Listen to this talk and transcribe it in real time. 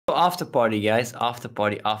after party, guys. After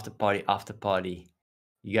party, after party, after party.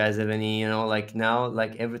 You guys have any, like now,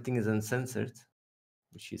 like everything is uncensored,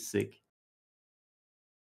 which is sick.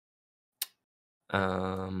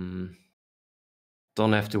 Don't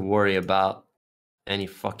have to worry about any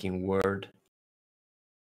fucking word.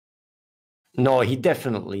 No, he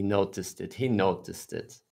definitely noticed it. He noticed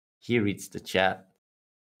it. He reads the chat,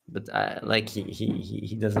 but like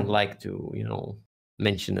he doesn't like to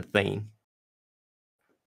mention a thing.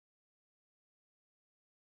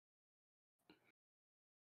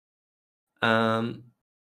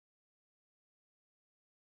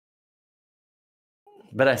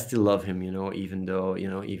 But I still love him, even though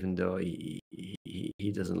he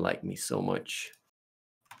doesn't like me so much.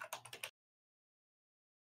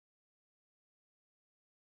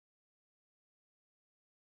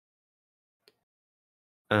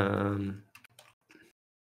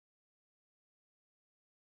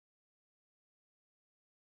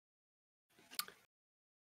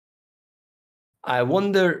 I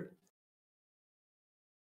wonder.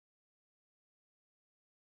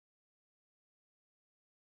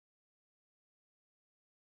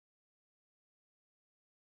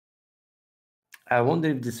 I wonder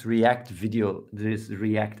if this React video, this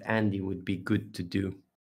React Andy would be good to do.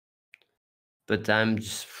 But I'm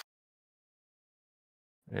just,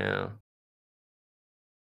 yeah.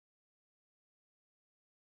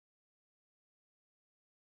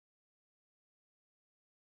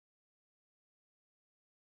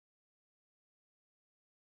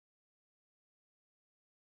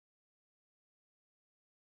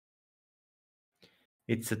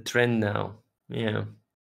 It's a trend now. Yeah.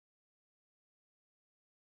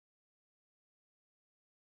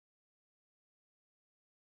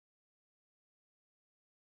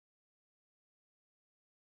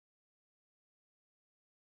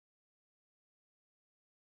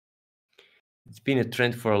 It's been a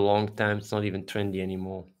trend for a long time. It's not even trendy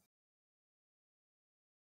anymore.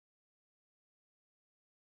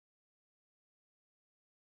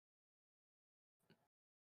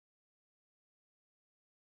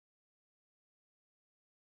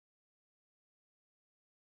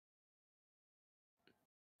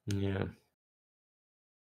 Yeah.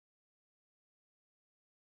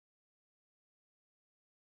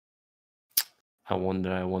 I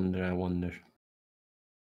wonder.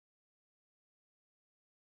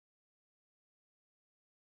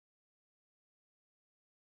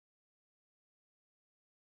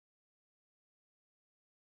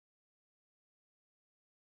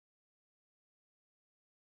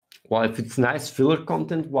 Well, if it's nice filler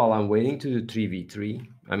content while I'm waiting to do 3v3,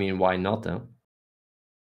 I mean, why not, huh?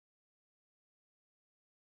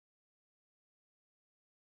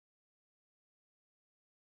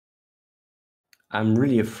 I'm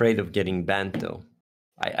really afraid of getting banned, though.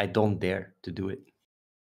 I don't dare to do it.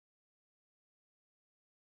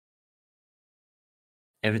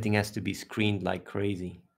 Everything has to be screened like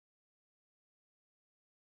crazy.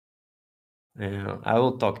 Yeah, I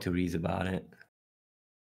will talk to Reese about it.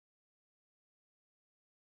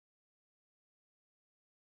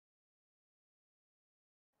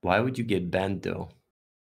 Why would you get banned, though?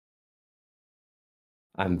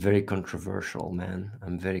 I'm very controversial, man.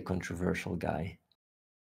 I'm a very controversial guy.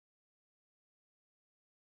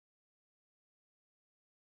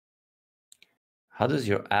 How does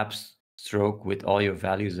your app stroke with all your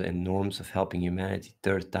values and norms of helping humanity?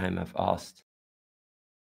 Third time I've asked.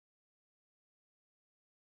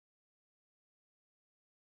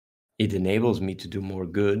 It enables me to do more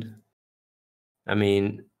good. I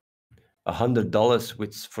mean, $100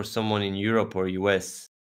 which for someone in Europe or US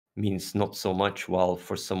means not so much, while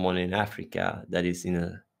for someone in Africa that is in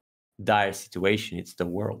a dire situation, it's the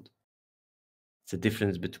world. It's a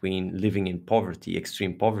difference between living in poverty,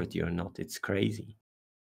 extreme poverty, or not. It's crazy.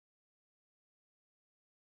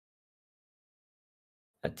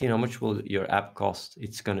 Athene, how much will your app cost?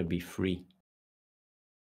 It's gonna be free.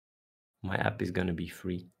 My app is gonna be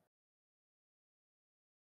free.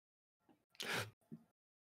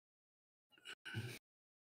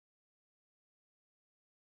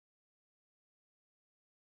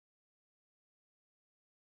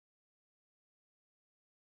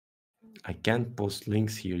 I can't post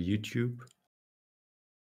links here, YouTube.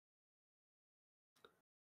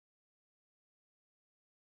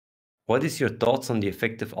 What is your thoughts on the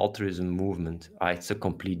effective altruism movement? It's a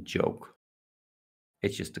complete joke.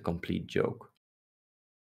 It's just a complete joke.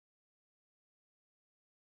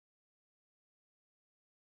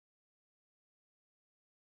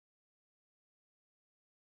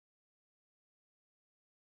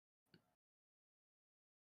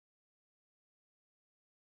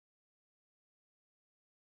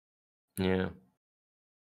 Yeah.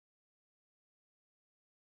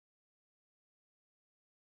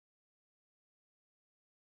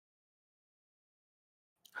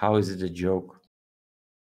 How is it a joke?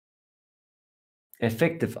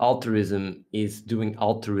 Effective altruism is doing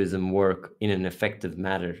altruism work in an effective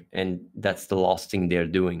manner, and that's the last thing they're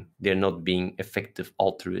doing. They're not being effective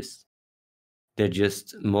altruists. They're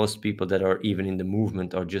just, most people that are even in the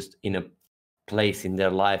movement are just in a place in their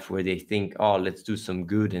life where they think, oh, let's do some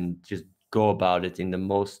good, and just go about it in the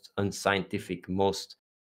most unscientific, most,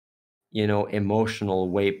 you know, emotional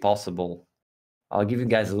way possible. I'll give you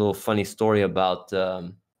guys a little funny story about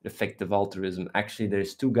effective altruism. Actually,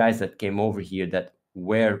 there's two guys that came over here that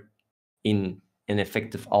were in an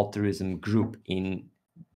effective altruism group in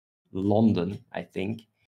London, I think.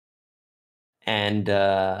 And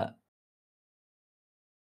I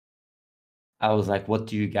was like, what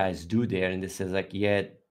do you guys do there? And they says like, yeah,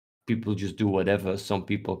 people just do whatever. Some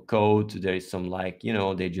people code. There is some, like, you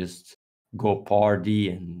know, they just go party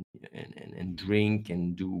and drink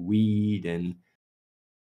and do weed,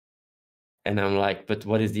 and I'm like, but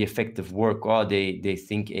what is the effective work? Oh, they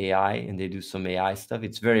think AI and they do some AI stuff.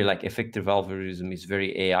 It's very like effective altruism is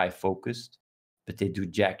very AI focused, but they do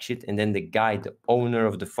jack shit. And then the guy, the owner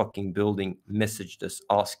of the fucking building, messaged us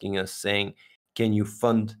asking us saying, can you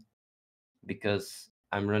fund, because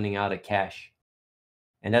I'm running out of cash.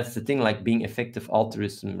 And that's the thing, like being effective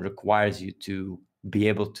altruism requires you to be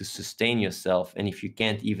able to sustain yourself. And if you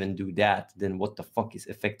can't even do that, then what the fuck is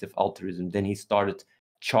effective altruism? Then he started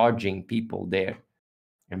charging people there,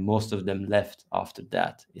 and most of them left after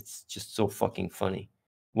that. It's just so fucking funny.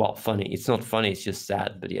 Well, funny. It's not funny, it's just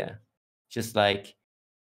sad, but yeah. Just like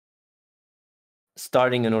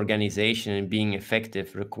starting an organization and being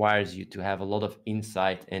effective requires you to have a lot of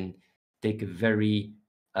insight and take a very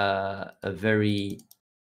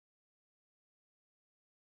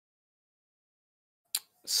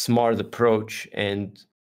smart approach. And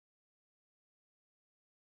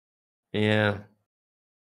yeah,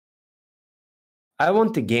 I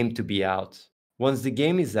want the game to be out. Once the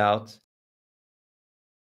game is out,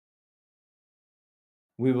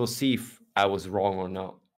 we will see if I was wrong or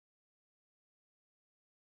not.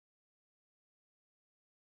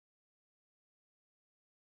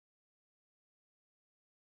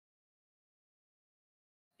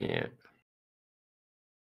 Yeah.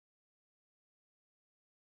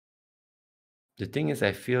 The thing is,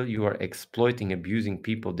 I feel you are exploiting, abusing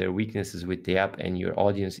people, their weaknesses with the app, and your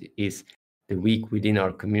audience is the weak within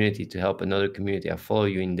our community to help another community. I follow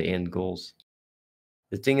you in the end goals.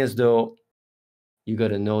 The thing is, though, you got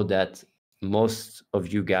to know that most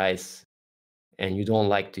of you guys, and you don't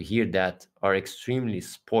like to hear that, are extremely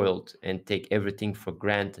spoiled and take everything for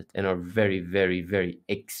granted and are very, very, very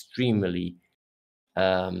extremely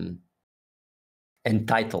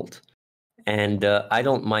entitled. And I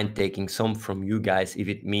don't mind taking some from you guys if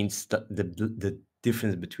it means the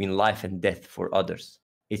difference between life and death for others.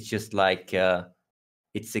 It's just like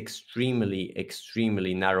it's extremely,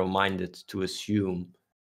 extremely narrow-minded to assume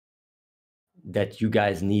that you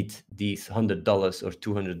guys need these $100 or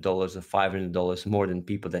 $200 or $500 more than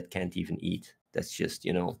people that can't even eat. That's just,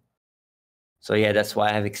 you know. So yeah, that's why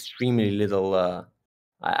I have extremely little.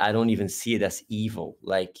 I don't even see it as evil.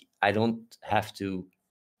 Like, I don't have to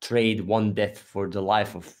trade one death for the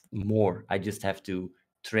life of more. I just have to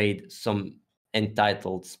trade some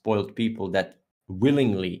entitled, spoiled people that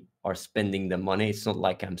willingly are spending the money. It's not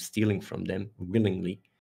like I'm stealing from them willingly,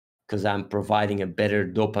 because I'm providing a better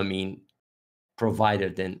dopamine provider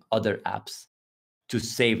than other apps to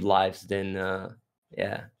save lives. Then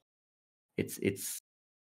yeah, it's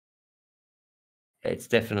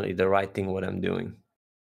definitely the right thing what I'm doing.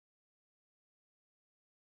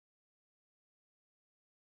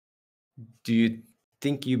 Do you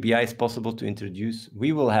think UBI is possible to introduce?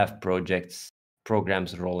 We will have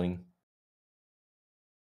programs rolling.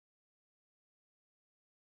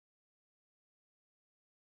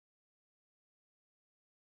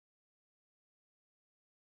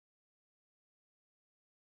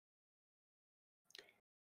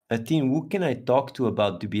 Athene, who can I talk to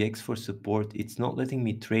about DBX for support? It's not letting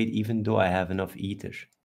me trade even though I have enough ether.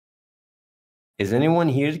 Is anyone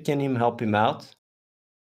here? Can him help him out?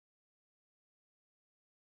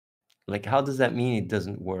 Like, how does that mean it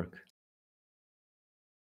doesn't work?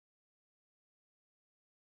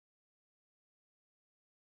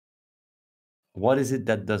 What is it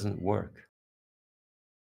that doesn't work?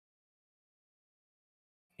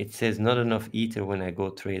 It says not enough ether when I go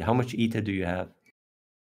trade. How much ether do you have?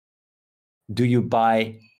 Do you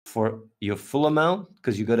buy for your full amount?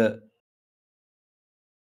 Because you gotta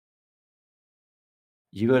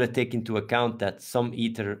take into account that some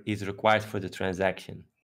ether is required for the transaction.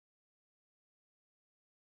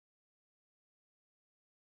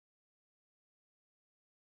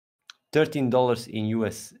 $13 in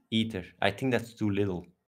US Ether. I think that's too little.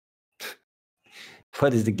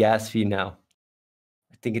 What is the gas fee now?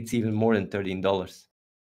 I think it's even more than $13.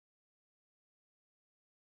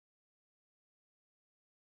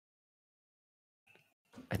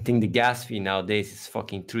 I think the gas fee nowadays is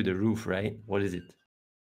fucking through the roof, right? What is it?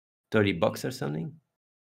 $30 or something?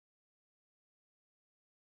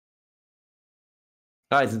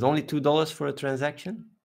 Ah, is it only $2 for a transaction?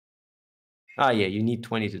 Ah, yeah, you need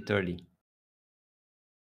 20 to 30.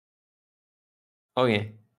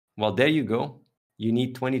 Okay, well, there you go. You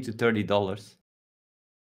need 20 to $30.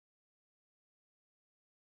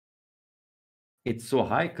 It's so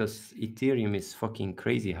high because Ethereum is fucking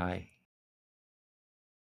crazy high.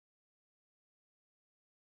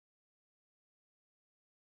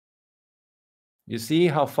 You see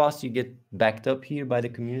how fast you get backed up here by the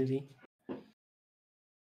community?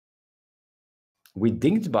 We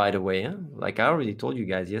dinged, by the way, huh? Like I already told you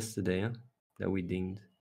guys yesterday, huh? That we dinged.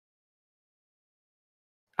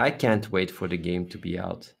 I can't wait for the game to be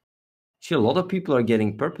out. See, a lot of people are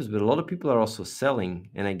getting purpose, but a lot of people are also selling,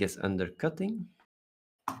 and I guess undercutting.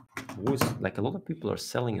 Like a lot of people are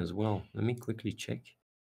selling as well. Let me quickly check.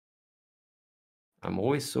 I'm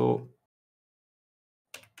always so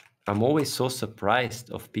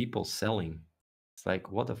surprised of people selling. It's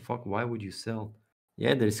like, what the fuck? Why would you sell?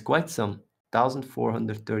 Yeah, there's quite some.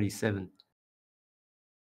 1,437.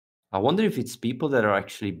 I wonder if it's people that are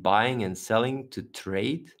actually buying and selling to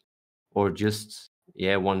trade or just,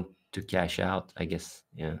 yeah, want to cash out, I guess.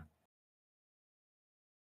 Yeah.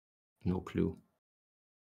 No clue.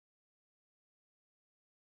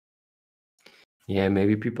 Yeah,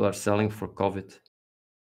 maybe people are selling for COVID.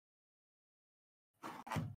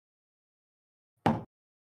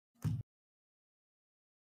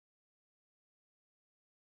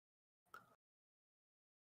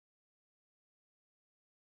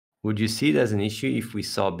 Would you see it as an issue if we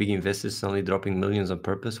saw big investors suddenly dropping millions on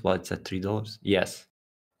purpose while it's at $3? Yes.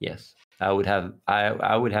 Yes. I would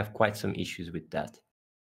have quite some issues with that.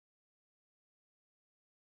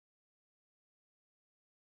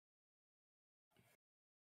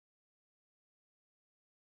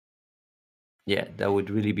 Yeah, that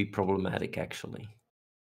would really be problematic actually.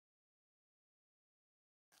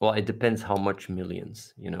 Well, it depends how much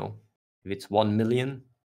millions, you know. If it's 1 million,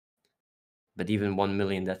 but even 1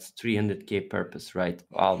 million, that's 300K purpose, right?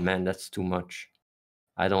 Oh man, that's too much.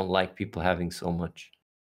 I don't like people having so much.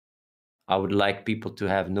 I would like people to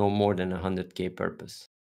have no more than 100K purpose.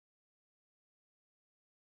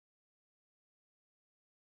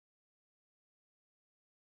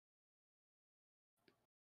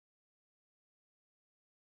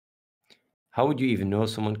 How would you even know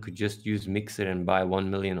someone could just use Mixer and buy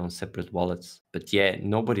 1 million on separate wallets? But yeah,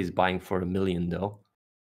 nobody's buying for 1 million though.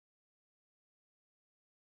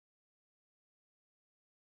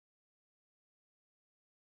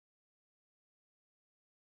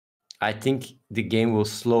 I think the game will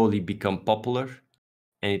slowly become popular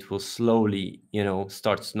and it will slowly, you know,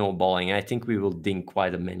 start snowballing. I think we will ding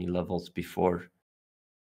quite a many levels before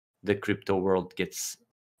the crypto world gets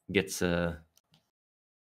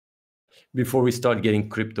before we start getting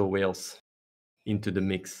crypto whales into the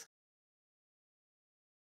mix.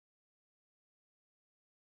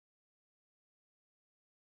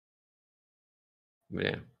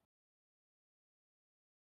 Yeah.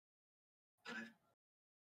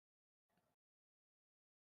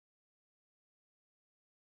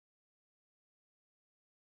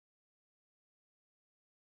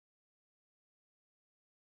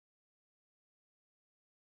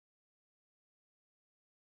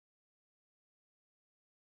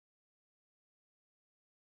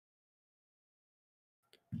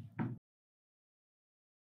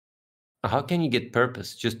 How can you get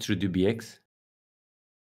purpose just through DBX?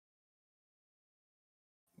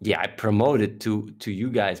 Yeah, I promote it to you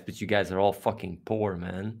guys, but you guys are all fucking poor,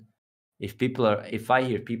 man. If I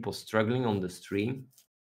hear people struggling on the stream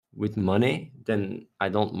with money, then I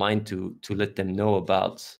don't mind to let them know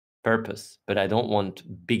about purpose, but I don't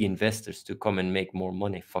want big investors to come and make more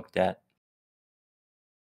money. Fuck that.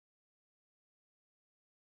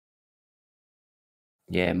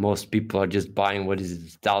 Yeah, most people are just buying what is it,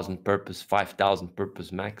 1,000 purpose, 5,000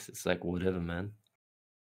 purpose max. It's like whatever, man.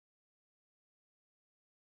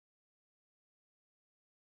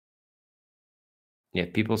 Yeah,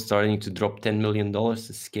 people starting to drop $10 million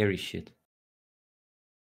is scary shit.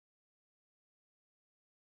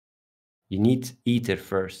 You need Ether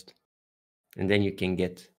first, and then you can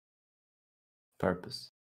get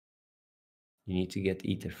purpose. You need to get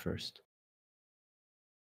Ether first.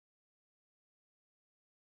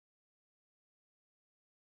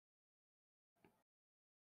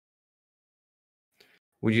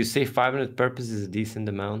 Would you say 500 purpose is a decent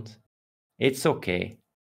amount? It's okay.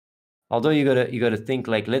 Although you gotta think,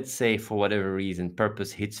 like, let's say for whatever reason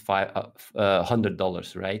purpose hits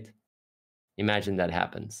 $100, right? Imagine that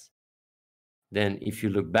happens. Then if you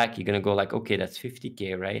look back, you're gonna go like, okay, that's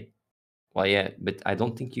 50K, right? Well, yeah, but I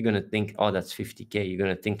don't think you're gonna think, oh, that's 50K. You're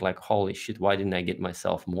gonna think like, holy shit, why didn't I get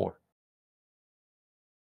myself more?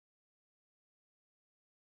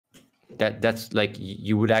 That's like,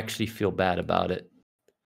 you would actually feel bad about it.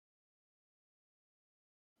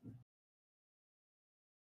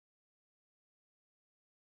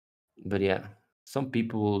 But yeah, some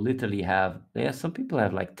people literally have, yeah, some people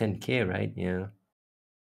have like 10K, right? Yeah.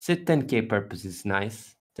 Say 10K purpose is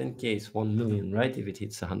nice. 10K is 1 million, right? If it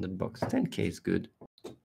hits $100, 10K is good.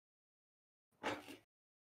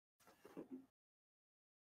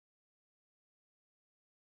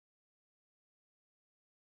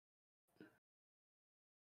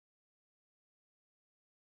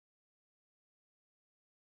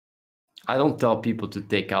 I don't tell people to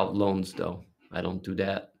take out loans though. I don't do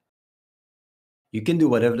that. You can do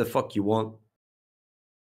whatever the fuck you want.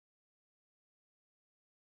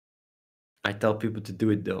 I tell people to do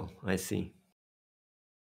it though. I see.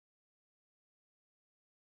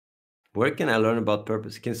 Where can I learn about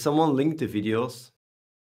purpose? Can someone link the videos?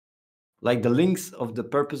 Like, the links of the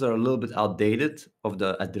purpose are a little bit outdated of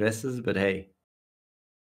the addresses, but hey.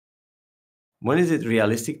 When is it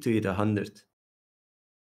realistic to hit 100?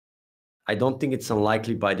 I don't think it's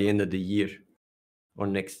unlikely by the end of the year or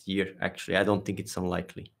next year, actually. I don't think it's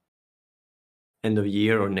unlikely. End of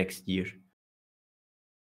year or next year.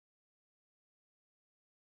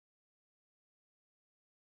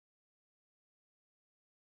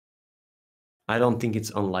 I don't think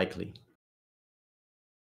it's unlikely.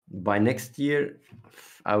 By next year,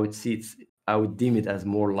 I would deem it as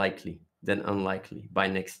more likely than unlikely by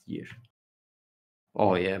next year.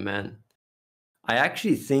 Oh yeah, man. I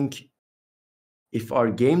actually think if our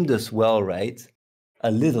game does well, right?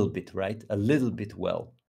 A little bit, right? A little bit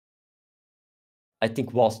well. I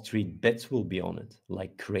think Wall Street Bets will be on it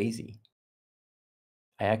like crazy.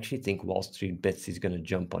 I actually think Wall Street Bets is going to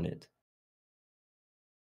jump on it.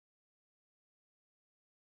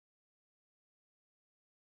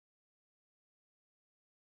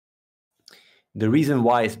 The reason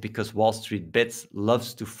why is because Wall Street Bets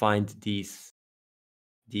loves to find these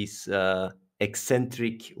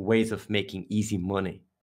eccentric ways of making easy money,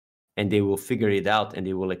 and they will figure it out and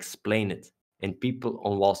they will explain it, and people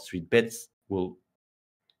on Wall Street Bets will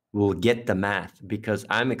get the math because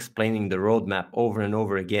I'm explaining the roadmap over and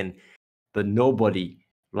over again, but nobody,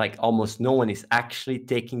 like almost no one, is actually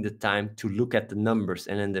taking the time to look at the numbers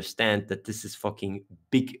and understand that this is fucking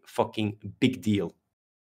big deal.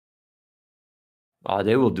 Oh,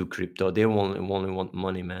 they will do crypto. They only want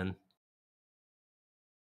money, man.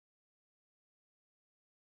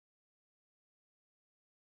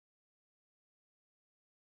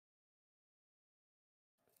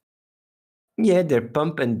 Yeah, they're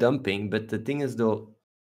pump and dumping, but the thing is, though,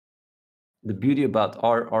 the beauty about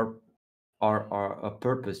our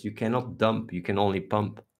purpose, you cannot dump, you can only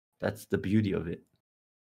pump. That's the beauty of it.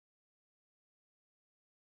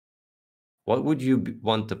 What would you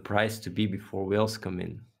want the price to be before whales come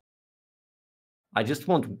in? I just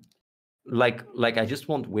want, like I just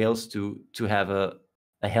want whales to have a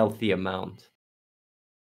healthy amount,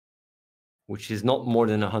 which is not more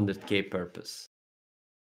than 100K purpose.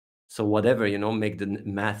 So whatever, make the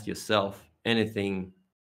math yourself. Anything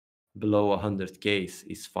below 100K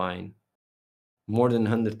is fine. More than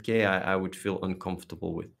 100K, I would feel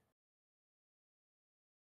uncomfortable with.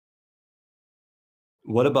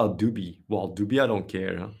 What about Doobie? Well, Doobie, I don't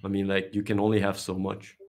care. Huh? I mean, like, you can only have so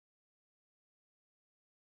much.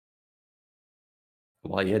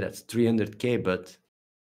 Well, yeah, that's 300K, but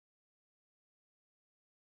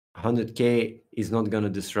 100K is not going to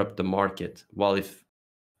disrupt the market. While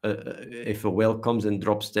if a whale comes and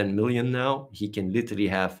drops 10 million now, he can literally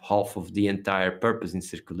have half of the entire purpose in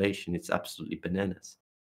circulation. It's absolutely bananas.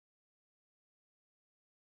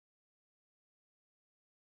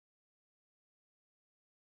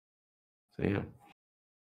 So yeah.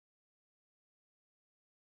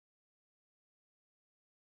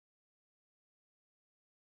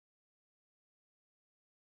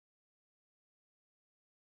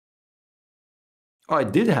 Oh,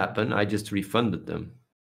 it did happen. I just refunded them.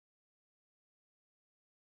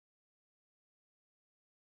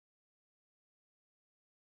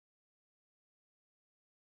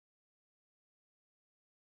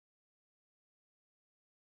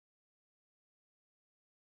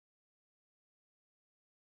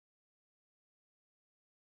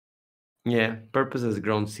 Yeah, purpose has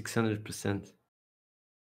grown 600%.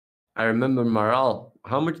 I remember Maral.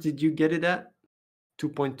 How much did you get it at?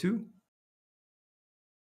 2.2? I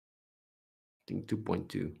think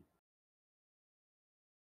 2.2.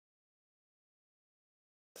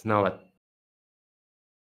 It's now at,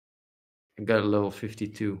 I got a level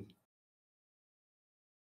 52.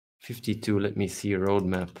 52, let me see a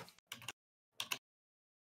roadmap.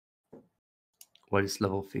 What is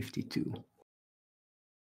level 52?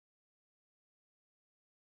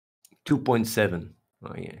 2.7.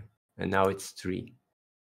 Oh yeah, and now it's 3.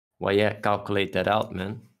 Well, yeah, calculate that out,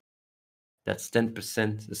 man. That's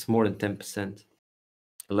 10%. It's more than 10%.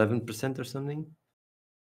 11% or something.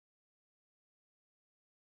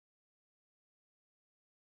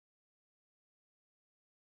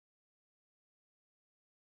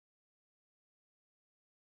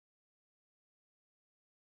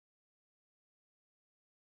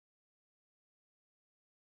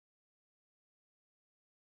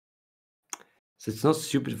 So it's not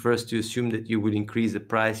stupid for us to assume that you would increase the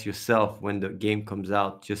price yourself when the game comes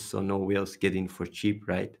out, just so no whales get in for cheap,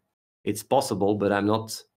 right? It's possible, but I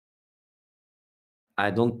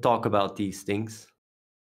don't talk about these things.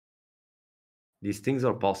 These things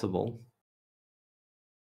are possible.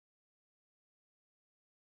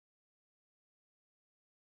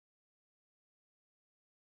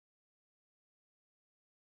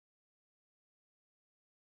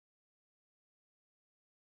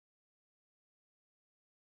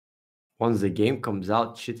 Once the game comes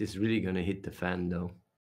out, shit is really gonna hit the fan, though.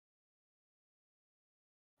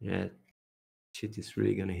 Yeah, shit is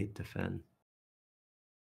really gonna hit the fan.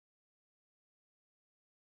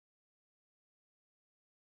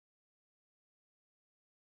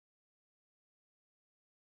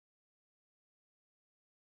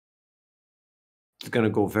 It's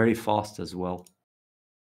gonna go very fast as well.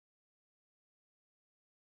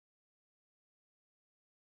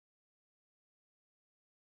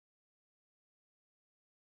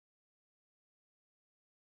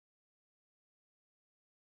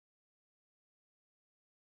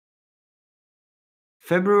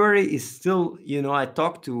 February is still, I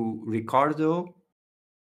talked to Ricardo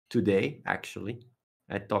today, actually.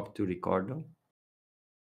 I talked to Ricardo.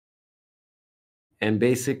 And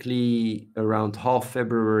basically, around half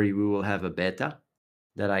February, we will have a beta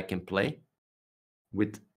that I can play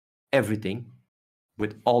with everything,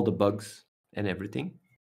 with all the bugs and everything.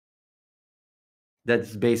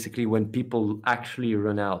 That's basically when people actually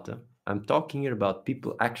run out. I'm talking here about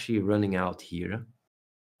people actually running out here.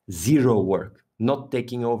 Zero work, not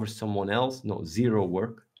taking over someone else. No, zero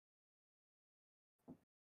work.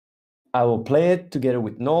 I will play it together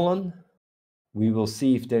with Nolan. We will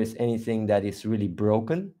see if there's anything that is really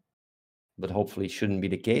broken, but hopefully it shouldn't be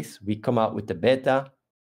the case. We come out with the beta.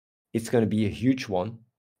 It's going to be a huge one.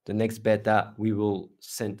 The next beta, we will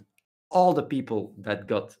send all the people that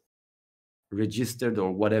got registered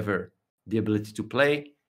or whatever the ability to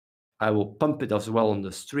play. I will pump it as well on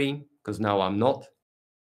the stream because now I'm not.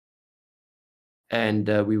 And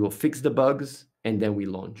we will fix the bugs and then we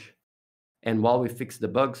launch. And while we fix the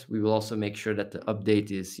bugs, we will also make sure that the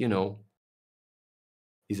update is,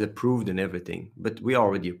 is approved and everything. But we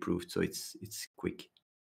already approved, so it's quick.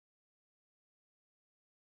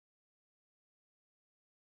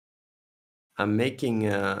 I'm making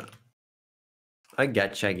a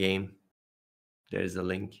gacha game. There's a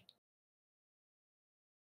link.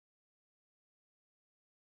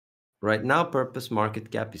 Right now, Purpose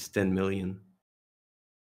market cap is 10 million.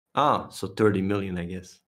 So 30 million, I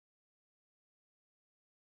guess.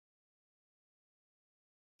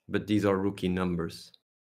 But these are rookie numbers.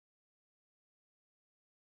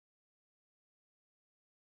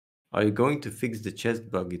 Are you going to fix the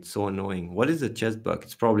chest bug? It's so annoying. What is the chest bug?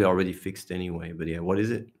 It's probably already fixed anyway, but yeah, what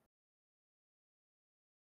is it?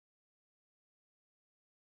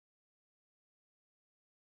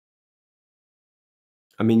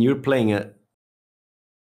 I mean, you're playing a...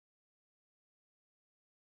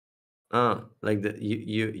 like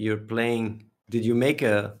you're playing... Did you make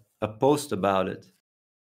a post about it?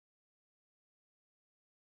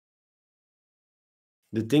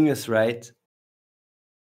 The thing is, right,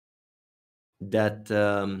 that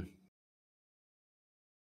the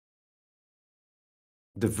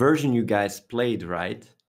version you guys played, right,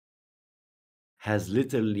 has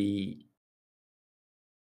literally...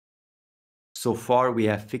 So far, we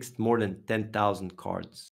have fixed more than 10,000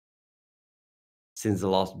 cards since the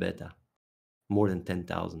last beta. More than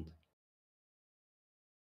 10,000.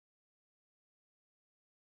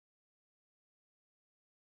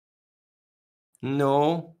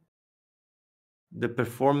 No. The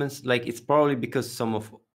performance, like, it's probably because some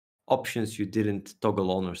of options you didn't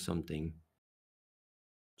toggle on or something.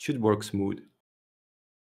 Should work smooth.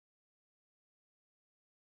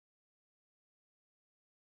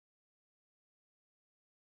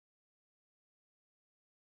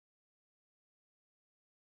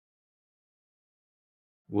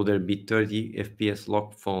 Will there be 30 FPS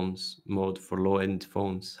lock phones mode for low-end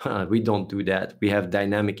phones? We don't do that. We have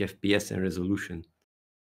dynamic FPS and resolution.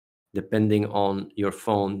 Depending on your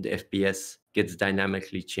phone, the FPS gets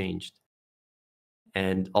dynamically changed.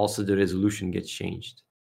 And also the resolution gets changed.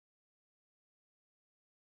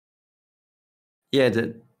 Yeah,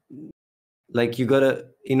 like you gotta,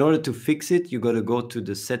 in order to fix it, you gotta go to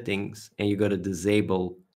the settings and you gotta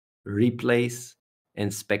disable replace and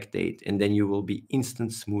spectate, and then you will be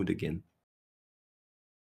instant smooth again.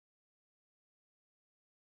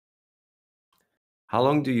 How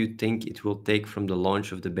long do you think it will take from the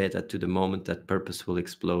launch of the beta to the moment that Purpose will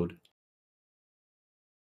explode?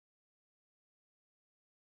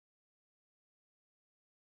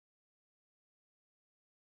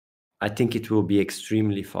 I think it will be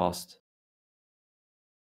extremely fast.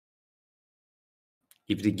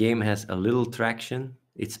 If the game has a little traction,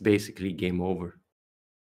 it's basically game over.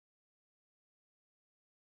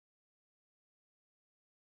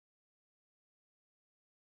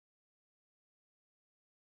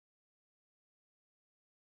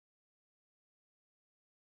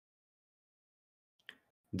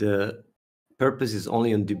 The Purpose is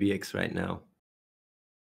only on DBX right now.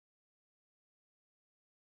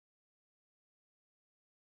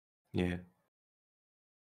 Yeah.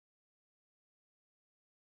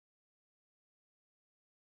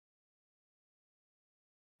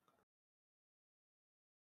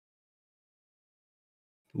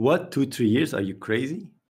 What? 2-3 years? Are you crazy?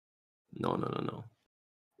 No, no, no,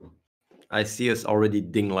 no. I see us already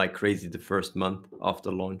ding like crazy the first month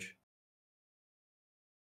after launch.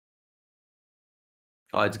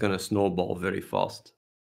 Oh, it's gonna snowball very fast.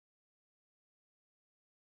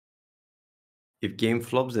 If game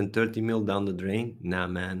flops, then 30 mil down the drain? Nah,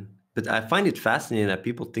 man. But I find it fascinating that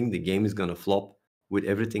people think the game is gonna flop with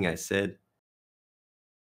everything I said.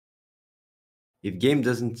 If game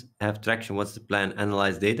doesn't have traction, what's the plan?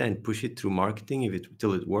 Analyze data and push it through marketing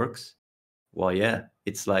till it works? Well, yeah,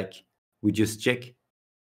 it's like we just check.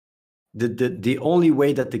 The only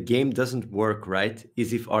way that the game doesn't work, right,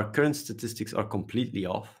 is if our current statistics are completely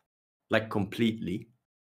off, like completely,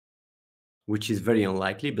 which is very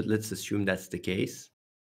unlikely, but let's assume that's the case.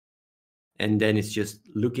 And then it's just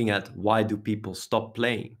looking at why do people stop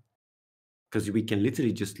playing? Because we can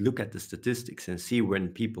literally just look at the statistics and see when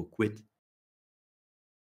people quit.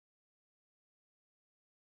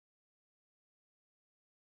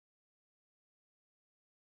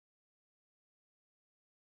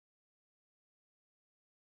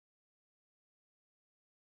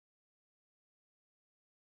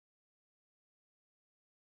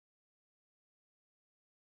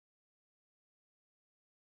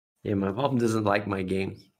 Yeah, my mom doesn't like my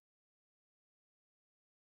game.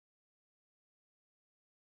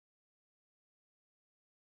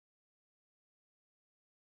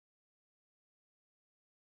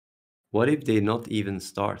 What if they not even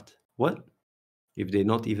start? What? If they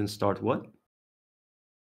not even start what?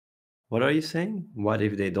 What are you saying? What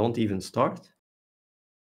if they don't even start?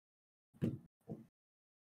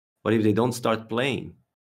 What if they don't start playing?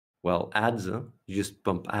 Well, ads, huh? You just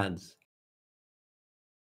pump ads.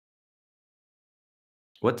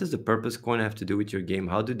 What does the purpose coin have to do with your game?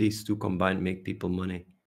 How do these two combined make people money?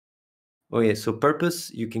 Oh yeah, so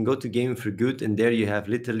purpose, you can go to Game for Good, and there you have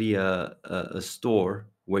literally a store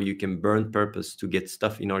where you can burn purpose to get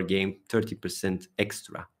stuff in our game 30%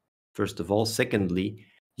 extra. First of all. Secondly,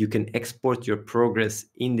 you can export your progress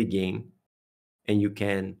in the game and you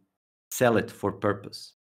can sell it for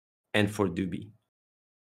purpose and for Doobie.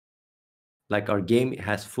 Like our game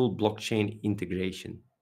has full blockchain integration.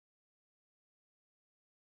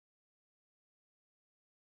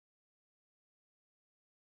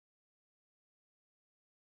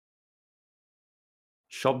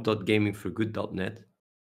 shop.gamingforgood.net.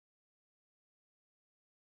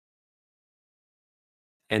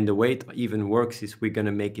 And the way it even works is we're going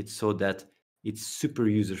to make it so that it's super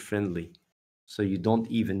user friendly. So you don't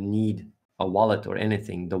even need a wallet or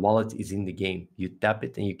anything. The wallet is in the game. You tap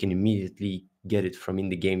it and you can immediately get it from in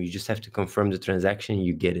the game. You just have to confirm the transaction and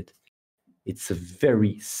you get it. It's a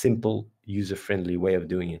very simple, user friendly way of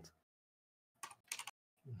doing it.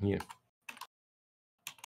 Here.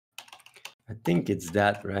 I think it's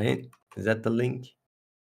that, right? Is that the link?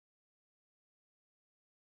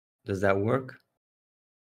 Does that work?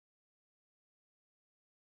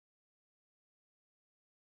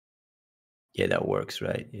 Yeah, that works,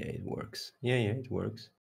 right? Yeah, it works. Yeah, it works.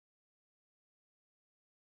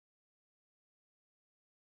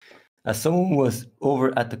 As someone was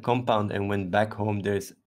over at the compound and went back home,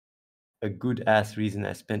 there's a good ass reason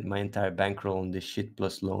I spent my entire bankroll on this shit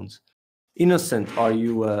plus loans. Innocent, are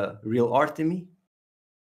you a real Artemy?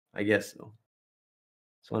 I guess so.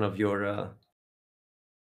 It's one of your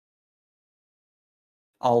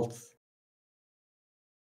alts.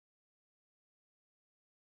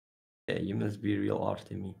 Yeah, you must be real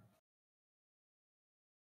Artemy.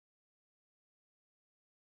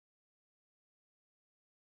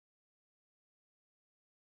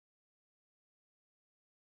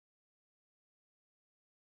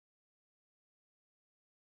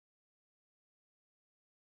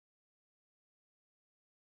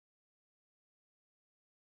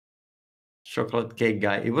 Chocolate cake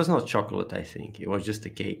guy. It was not chocolate, I think. It was just a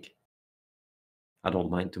cake. I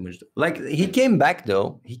don't mind too much. Like, he came back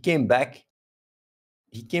though. He came back.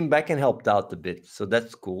 He came back and helped out a bit, so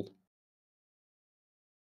that's cool.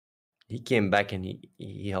 He came back and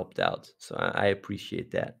he helped out, so I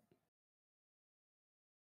appreciate that.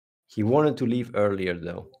 He wanted to leave earlier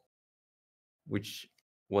though, which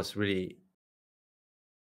was really...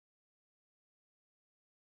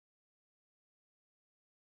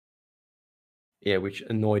 yeah, which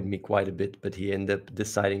annoyed me quite a bit, but he ended up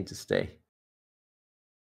deciding to stay.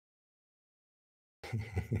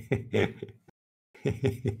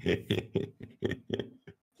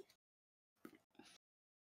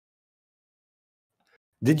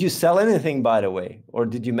 Did you sell anything, by the way, or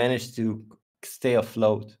did you manage to stay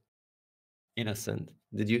afloat? Innocent.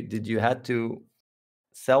 Did you had to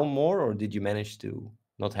sell more, or did you manage to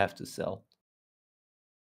not have to sell?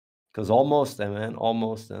 Because almost, man,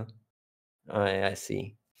 almost. I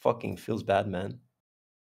see. Fucking feels bad, man.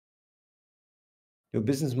 Your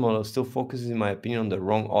business model still focuses, in my opinion, on the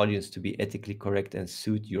wrong audience to be ethically correct and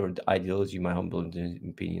suit your ideology, my humble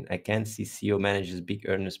opinion. I can't see CEO managers, big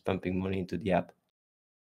earners pumping money into the app.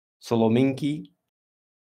 Solominki.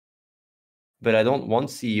 But I don't want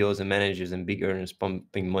CEOs and managers and big earners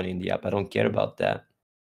pumping money in the app. I don't care about that.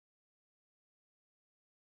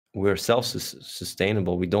 We're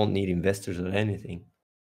self-sustainable. We don't need investors or anything.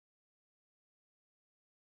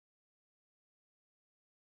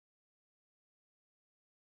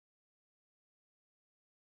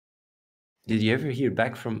 Did you ever hear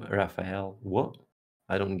back from Rafael? What?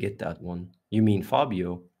 I don't get that one. You mean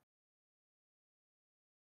Fabio?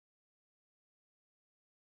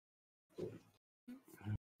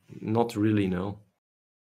 Not really, no.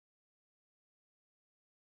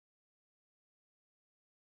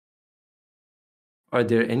 Are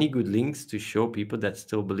there any good links to show people that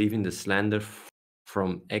still believe in the slander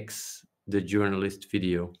from X, the journalist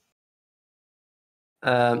video?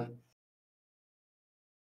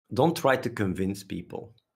 Don't try to convince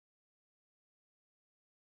people.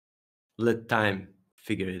 Let time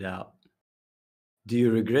figure it out. Do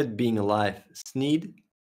you regret being alive? Sneed?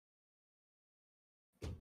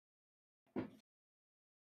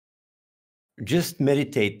 Just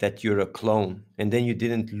meditate that you're a clone and then you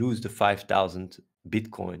didn't lose the 5,000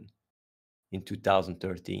 Bitcoin in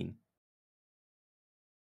 2013.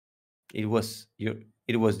 It was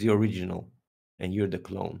the original and you're the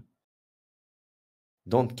clone.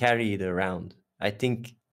 Don't carry it around. I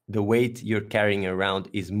think the weight you're carrying around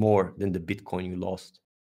is more than the Bitcoin you lost.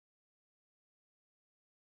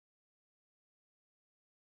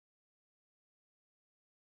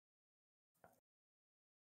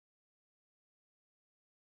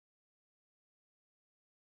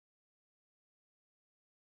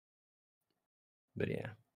 But yeah.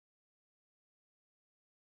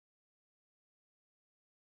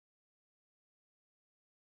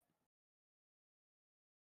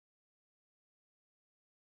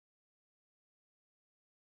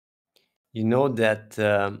 You know that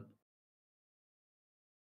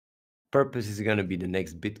Purpose is going to be the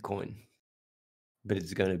next Bitcoin, but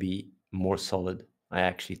it's going to be more solid. I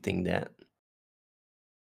actually think that.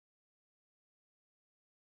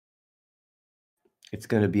 It's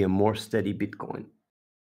going to be a more steady Bitcoin.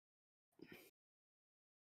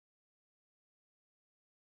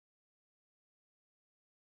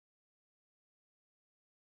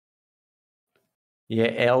 Yeah,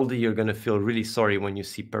 Eld, you're going to feel really sorry when you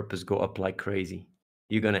see Purpose go up like crazy.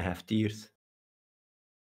 You're going to have tears.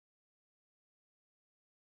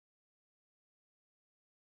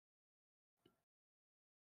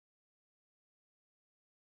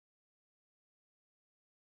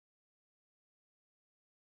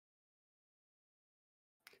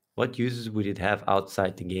 What uses would it have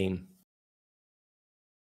outside the game?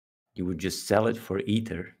 You would just sell it for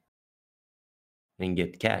Ether and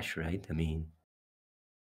get cash, right? I mean,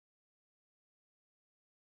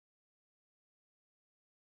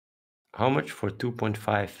 how much for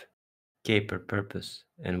 2.5K per Purpose?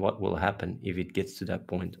 And what will happen if it gets to that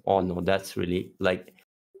point? Oh no, that's really like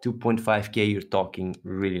 2.5K. You're talking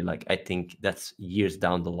really like, I think that's years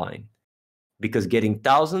down the line. because getting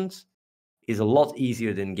thousands is a lot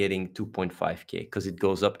easier than getting 2.5K because it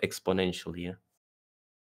goes up exponentially. Yeah?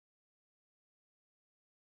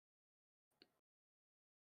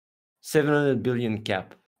 700 billion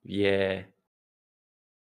cap. Yeah.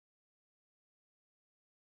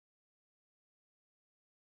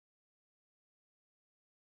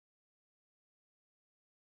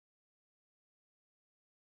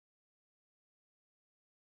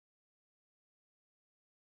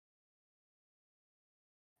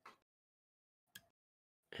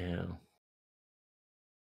 Yeah.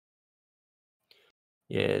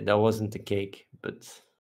 Yeah, that wasn't the cake, but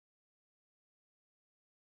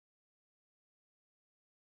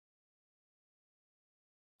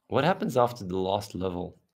what happens after the last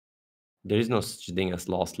level? There is no such thing as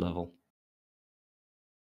last level.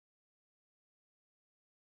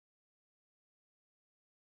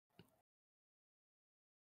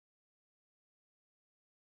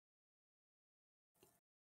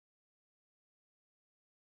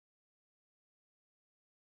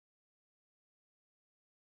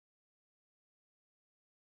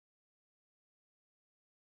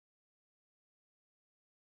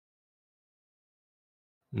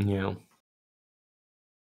 Yeah.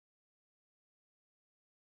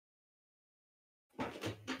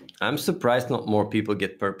 I'm surprised not more people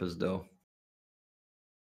get purpose though.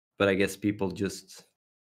 But I guess people just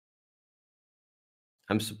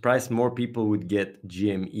I'm surprised more people would get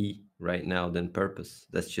GME right now than purpose.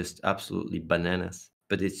 That's just absolutely bananas.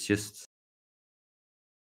 But it's just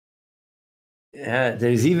yeah,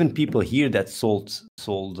 there's even people here that sold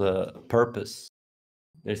purpose.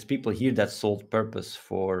 There's people here that sold purpose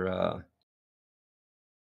for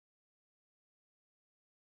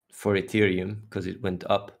Ethereum because it went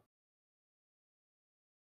up.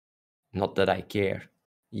 Not that I care.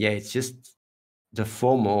 Yeah, it's just the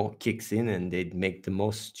FOMO kicks in and they make the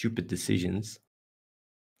most stupid decisions.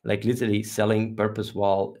 Like literally selling purpose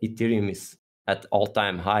while Ethereum is at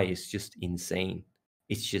all-time high is just insane.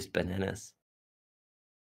 It's just bananas.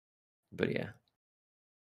 But yeah.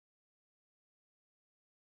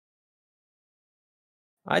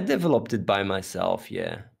 I developed it by myself,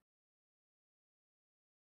 yeah.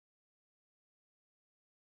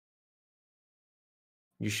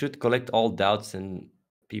 You should collect all doubts and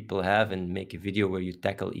people have and make a video where you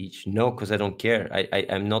tackle each. No, because I don't care.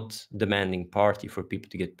 I'm not demanding party for people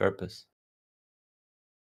to get purpose.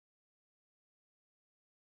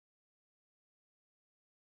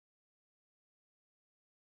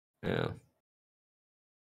 Yeah.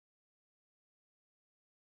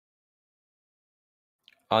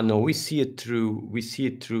 Oh no, we see it through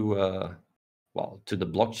well, to the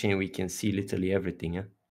blockchain we can see literally everything, yeah.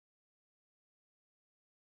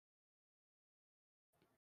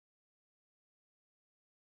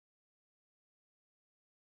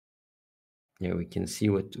 Yeah, we can see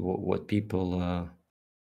what people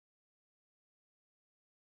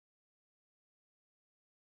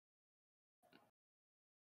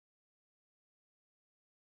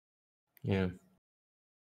yeah.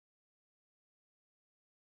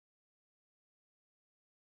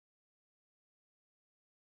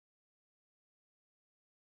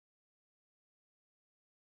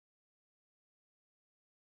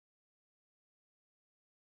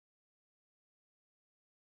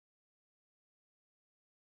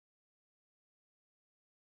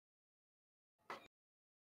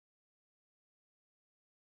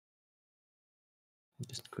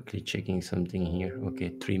 Just quickly checking something here. Okay,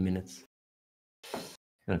 3 minutes.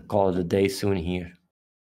 Gonna call it a day soon here.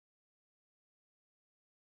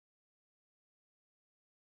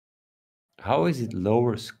 How is it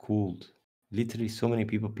lower schooled? Literally so many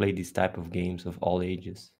people play these type of games of all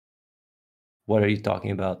ages. What are you talking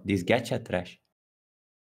about? This gacha trash.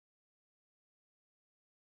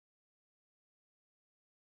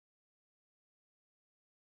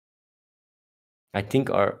 I think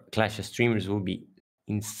our Clash of Streamers will be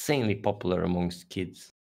insanely popular amongst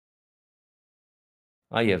kids.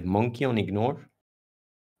 Oh, you have Monkey on Ignore?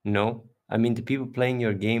 No. I mean, the people playing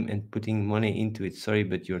your game and putting money into it, sorry,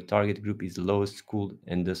 but your target group is lowest schooled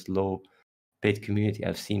and thus low paid community.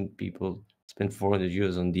 I've seen people spend 400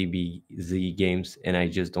 euros on DBZ games, and I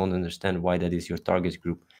just don't understand why that is your target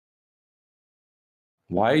group.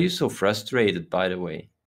 Why are you so frustrated, by the way?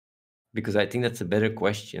 Because I think that's a better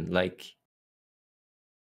question. Like,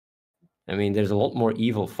 I mean, there's a lot more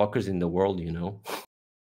evil fuckers in the world, you know?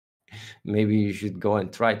 Maybe you should go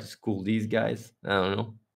and try to school these guys. I don't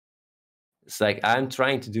know. It's like I'm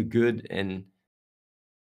trying to do good, and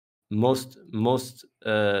most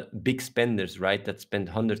big spenders, right, that spend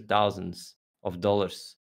hundred thousands of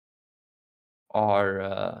dollars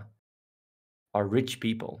are rich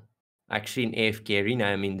people. Actually, in AFK Arena,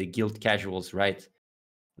 I'm in the guild casuals, right?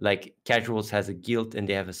 Like casuals has a guild and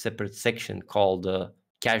they have a separate section called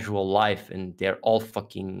casual life, and they're all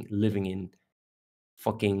fucking living in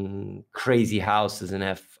fucking crazy houses and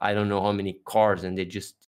have I don't know how many cars, and they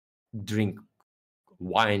just drink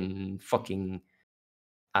wine. Fucking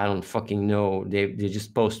I don't fucking know. They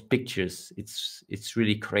just post pictures. It's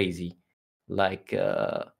really crazy. Like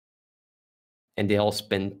and they all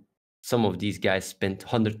spend. Some of these guys spent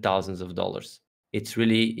 $100,000s. It's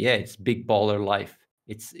really, yeah, it's big baller life.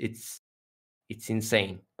 It's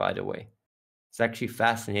insane, by the way. It's actually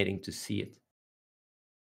fascinating to see it.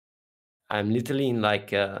 I'm literally in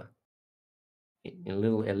like in a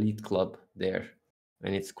little elite club there,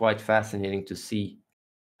 and it's quite fascinating to see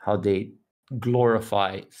how they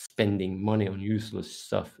glorify spending money on useless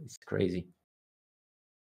stuff. It's crazy.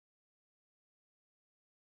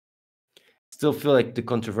 Still feel like the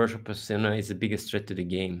controversial persona is the biggest threat to the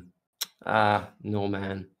game. No,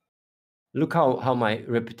 man. Look how my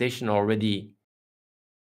reputation already.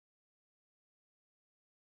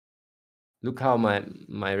 Look how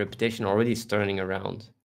my reputation already is turning around,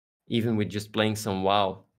 even with just playing some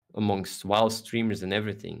WoW amongst WoW streamers and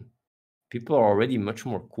everything. People are already much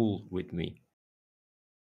more cool with me.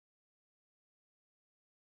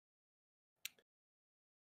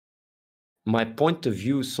 My point of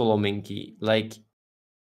view, Solominki, like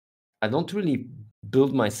I don't really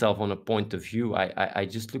build myself on a point of view. I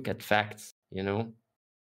just look at facts, you know.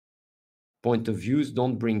 Point of views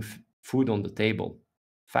don't bring food on the table.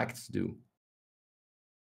 Facts do.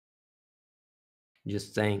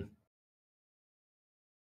 Just saying.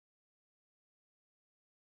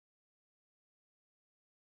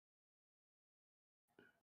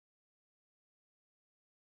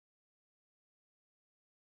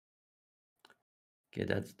 Okay,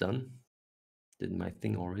 that's done. Did my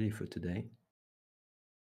thing already for today.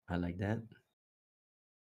 I like that.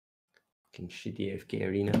 Fucking shitty AFK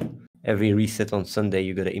Arena. Every reset on Sunday,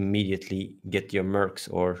 you gotta immediately get your mercs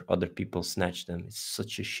or other people snatch them. It's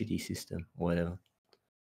such a shitty system. Whatever.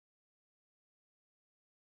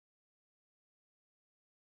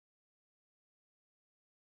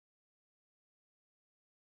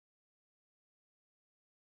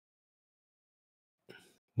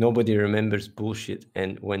 Nobody remembers bullshit,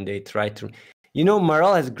 and when they try to,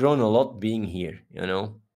 Maral has grown a lot being here.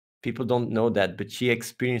 People don't know that, but she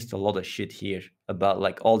experienced a lot of shit here about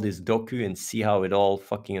like all this doku and see how it all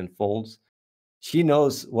fucking unfolds. She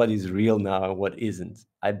knows what is real now and what isn't.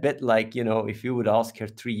 I bet, like, if you would ask her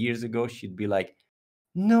 3 years ago, she'd be like,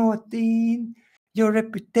 "No, Athene, your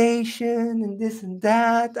reputation and this and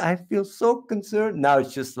that. I feel so concerned." Now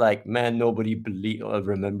it's just like, man, nobody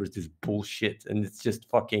remembers this bullshit, and it's just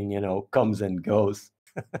fucking, comes and goes.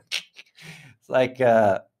 It's like,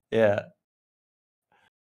 yeah,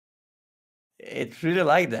 it's really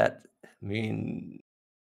like that. I mean,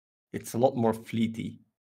 it's a lot more fleety.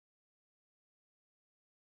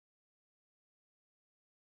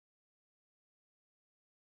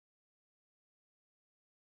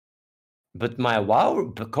 But my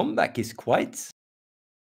WoW comeback is quite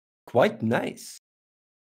nice.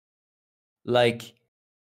 Like,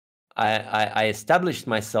 I established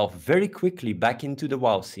myself very quickly back into the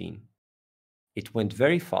WoW scene. It went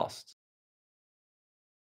very fast.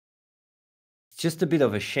 It's just a bit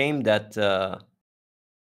of a shame that that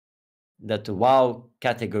the WoW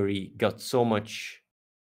category got so much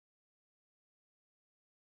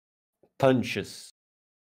punches.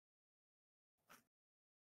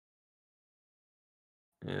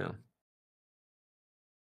 Yeah.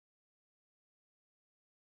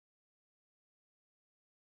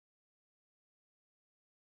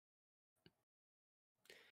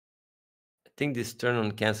 I think this turn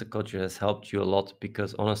on cancel culture has helped you a lot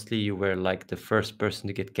because honestly, you were like the first person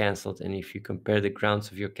to get canceled. And if you compare the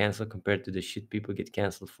grounds of your cancel compared to the shit people get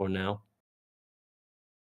canceled for now.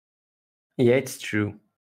 Yeah, it's true.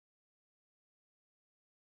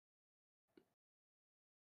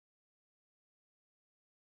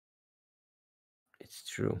 It's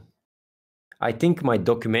true. I think my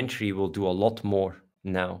documentary will do a lot more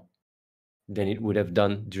now than it would have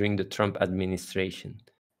done during the Trump administration.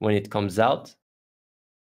 When it comes out,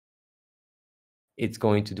 it's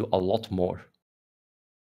going to do a lot more.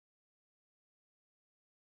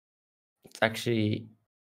 It's actually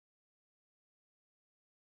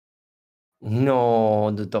no,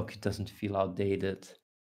 the docu doesn't feel outdated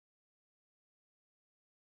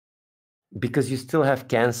because you still have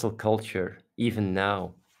cancel culture even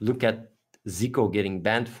now. Look at Zico getting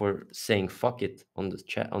banned for saying "fuck it" on the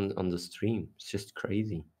chat on the stream. It's just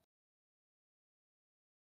crazy.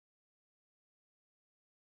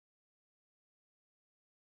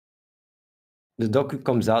 The docu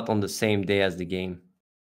comes out on the same day as the game.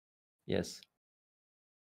 Yes.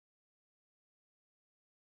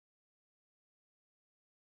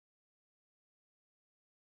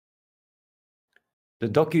 The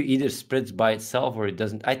docu either spreads by itself or it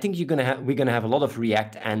doesn't. I think we're gonna have a lot of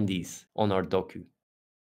React Andes on our docu.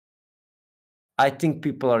 I think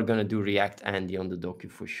people are gonna do React Andy on the docu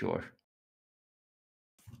for sure.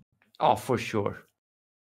 Oh, for sure.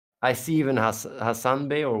 I see even Hassan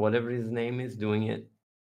Bey or whatever his name is doing it.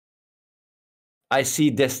 I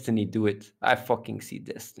see Destiny do it. I fucking see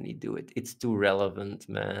Destiny do it. It's too relevant,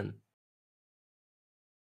 man.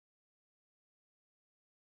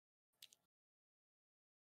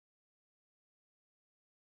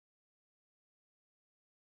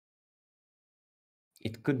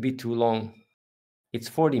 It could be too long. It's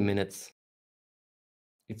 40 minutes.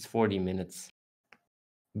 It's 40 minutes.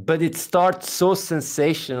 But it starts so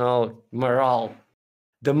sensational, morale.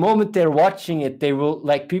 The moment they're watching it, they will,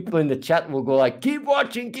 like, people in the chat will go like, keep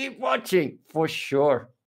watching, for sure.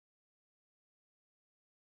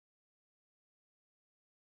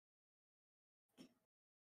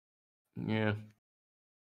 Yeah.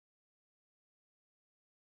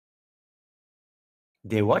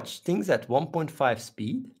 They watch things at 1.5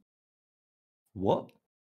 speed? What?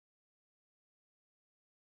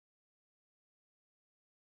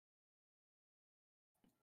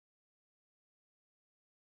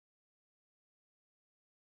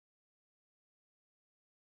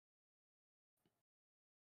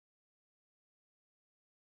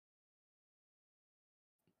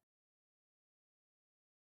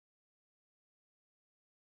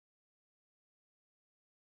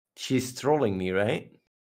 She's trolling me, right?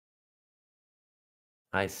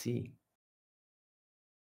 I see.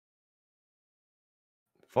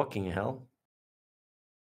 Fucking hell.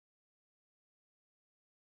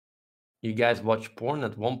 You guys watch porn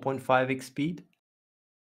at 1.5x speed?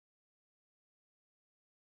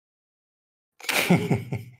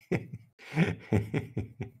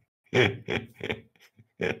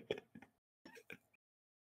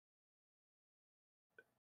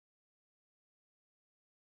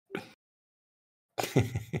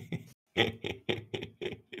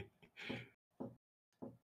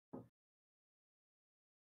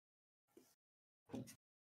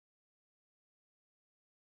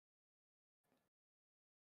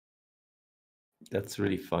 That's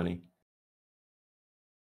really funny.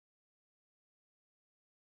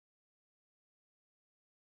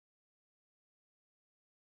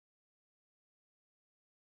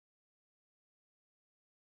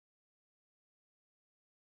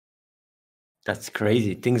 That's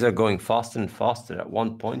crazy. Things are going faster and faster. At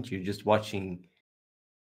one point, you're just watching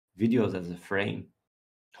videos as a frame,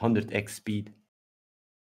 100x speed.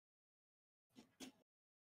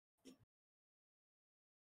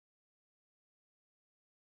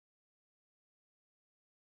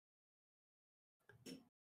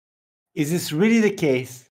 Is this really the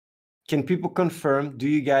case? Can people confirm? Do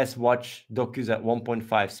you guys watch docus at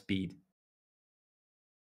 1.5 speed?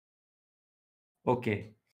 Okay,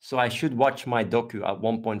 so I should watch my docu at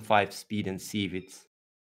 1.5 speed and see if it's...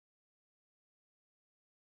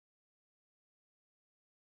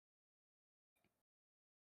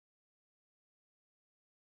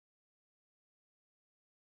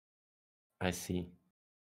 I see.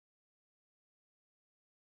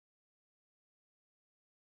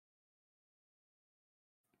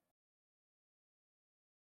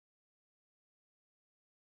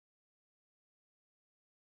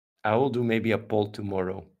 I will do maybe a poll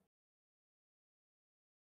tomorrow.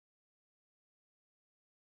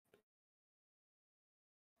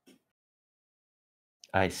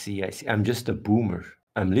 I see. I'm just a boomer.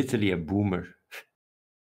 I'm literally a boomer.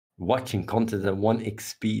 Watching content at 1x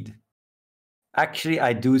speed. Actually,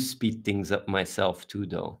 I do speed things up myself too,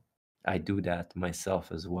 though. I do that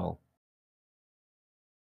myself as well.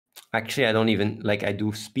 Actually, I don't even, like, I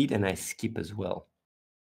do speed and I skip as well.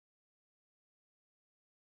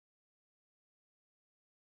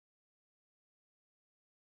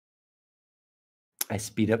 I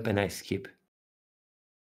speed up and I skip.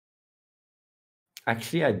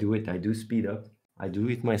 Actually, I do it. I do speed up. I do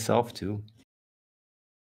it myself too.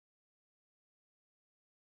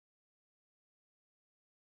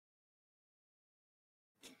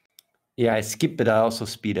 Yeah, I skip, but I also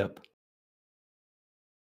speed up.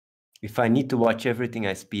 If I need to watch everything,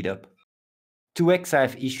 I speed up. 2x I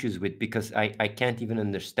have issues with because I can't even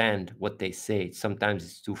understand what they say. Sometimes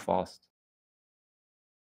it's too fast.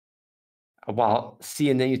 Well, see,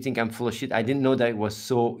 and then you think I'm full of shit. I didn't know that it was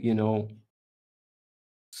so, you know,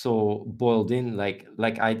 so boiled in. Like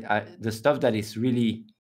I the stuff that is really,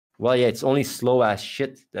 well, yeah, it's only slow as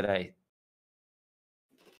shit that I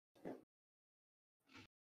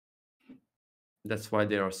That's why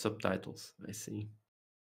there are subtitles. I see.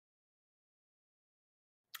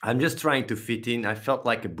 I'm just trying to fit in. I felt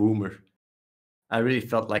like a boomer. I really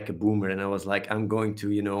felt like a boomer, and I was like, I'm going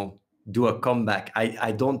to, do a comeback.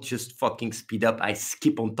 I don't just fucking speed up. I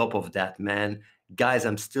skip on top of that, man. Guys,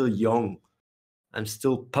 I'm still young. I'm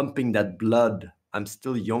still pumping that blood. I'm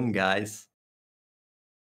still young, guys.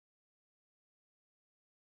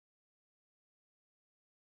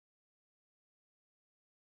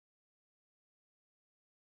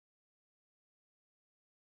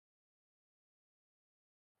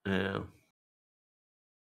 Yeah.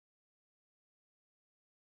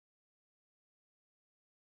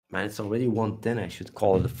 Man, it's already 1:10. I should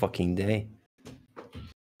call it a fucking day.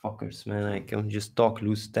 Fuckers, man. I can just talk,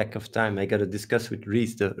 lose stack of time. I gotta discuss with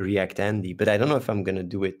Reese the React Andy, but I don't know if I'm gonna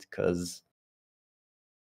do it because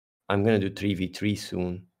I'm gonna do 3v3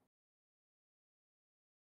 soon.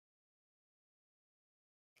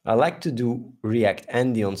 I like to do React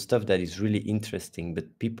Andy on stuff that is really interesting,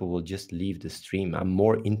 but people will just leave the stream. I'm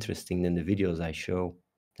more interesting than the videos I show.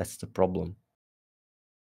 That's the problem.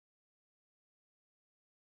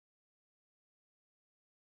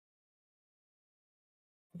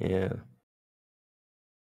 Yeah.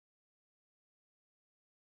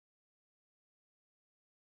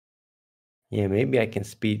 Yeah, maybe I can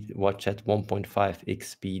speed watch at 1.5x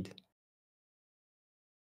speed.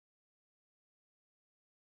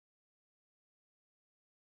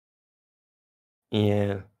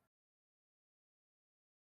 Yeah.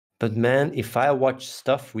 But man, if I watch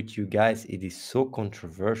stuff with you guys, it is so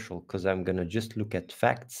controversial because I'm gonna just look at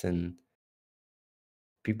facts and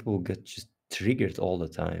people get just triggered all the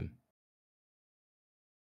time.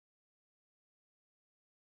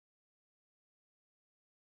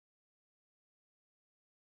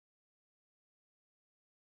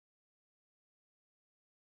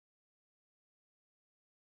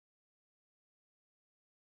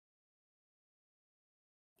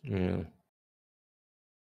 Yeah.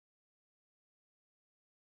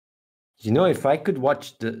 If I could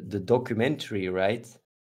watch the documentary, right?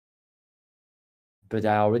 But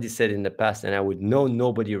I already said in the past, and I would know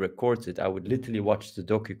nobody records it. I would literally watch the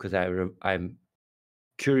docu because I'm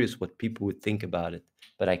curious what people would think about it,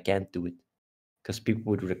 but I can't do it because people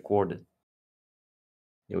would record it.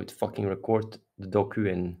 They would fucking record the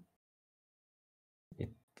docu and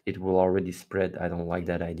it will already spread. I don't like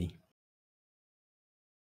that idea.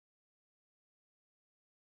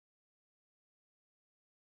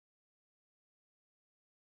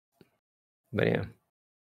 But yeah.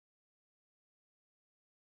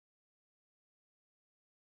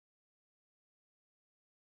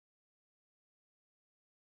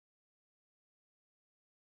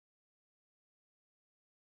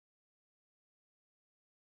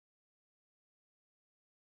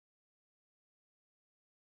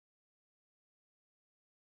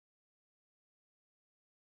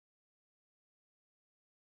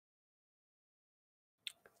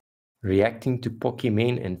 Reacting to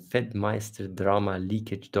Pokimane and Fedmeister drama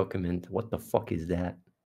leakage document. What the fuck is that?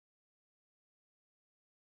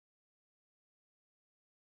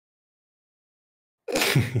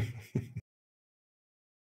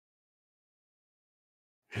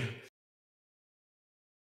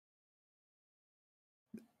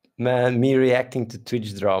 Man, me reacting to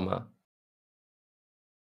Twitch drama.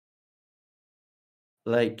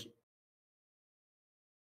 Like,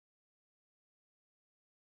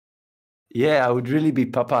 yeah, I would really be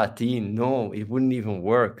Papa Athene. No, it wouldn't even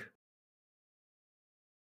work.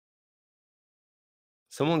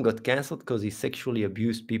 Someone got cancelled because he sexually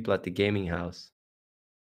abused people at the gaming house.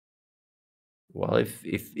 Well,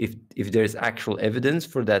 if there's actual evidence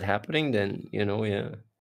for that happening, then yeah,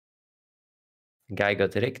 guy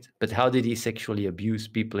got wrecked. But how did he sexually abuse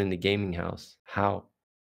people in the gaming house? How?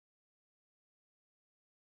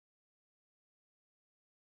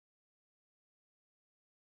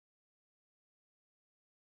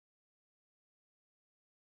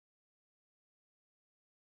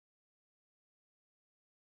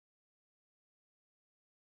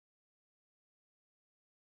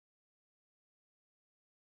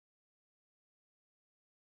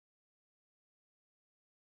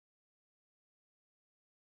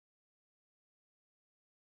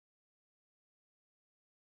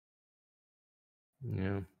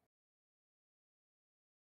 Yeah.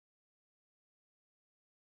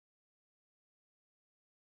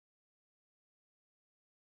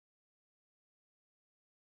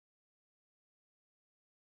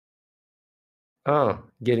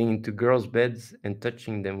 Getting into girls' beds and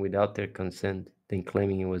touching them without their consent, then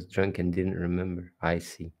claiming he was drunk and didn't remember. I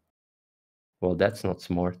see. Well, that's not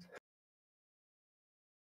smart.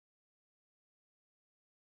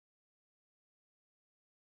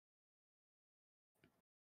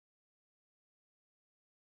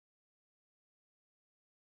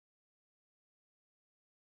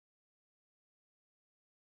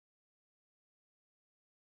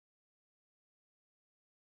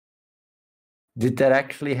 Did that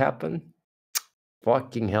actually happen?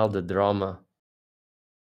 Fucking hell, the drama.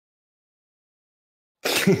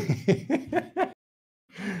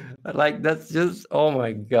 Like, that's just, oh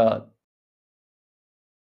my God.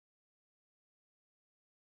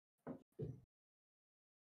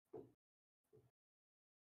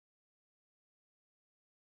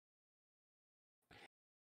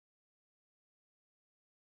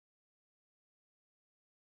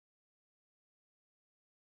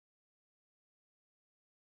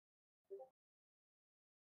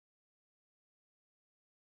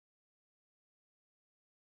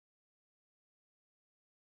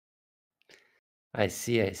 I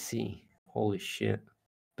see, I see. Holy shit.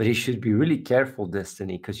 But he should be really careful,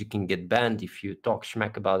 Destiny, because you can get banned if you talk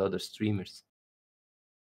schmack about other streamers.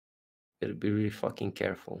 Gotta be really fucking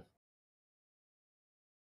careful.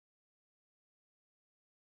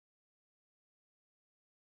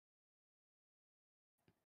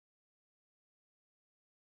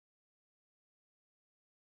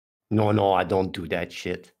 No, I don't do that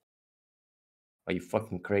shit. Are you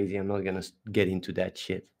fucking crazy? I'm not gonna get into that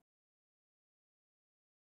shit.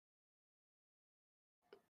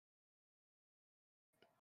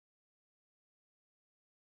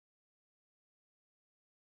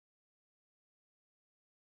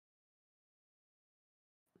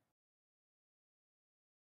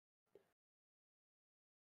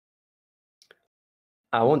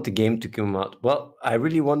 I want the game to come out. Well, I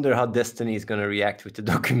really wonder how Destiny is gonna react with the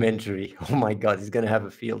documentary. Oh my God, he's gonna have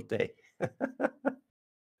a field day.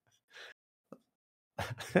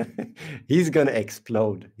 He's gonna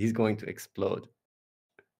explode. He's going to explode.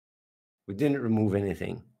 We didn't remove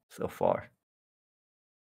anything so far.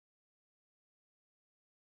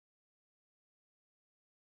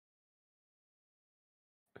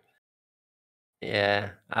 Yeah,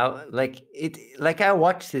 I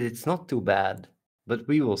watched it. It's not too bad, but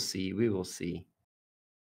we will see. We will see.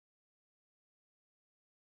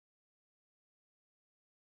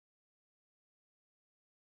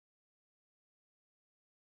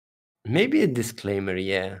 Maybe a disclaimer.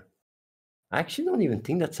 Yeah, I actually don't even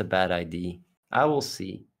think that's a bad idea. I will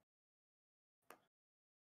see.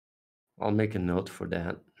 I'll make a note for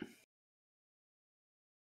that.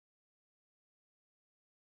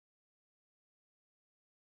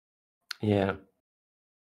 Yeah.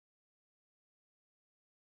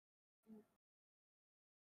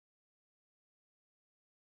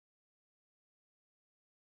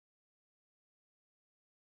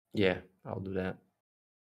 Yeah, I'll do that.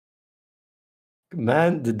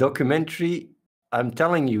 Man, the documentary, I'm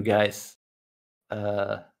telling you guys,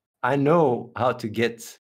 I know how to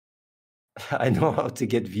get I know how to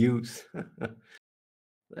get views.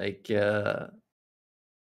 Like and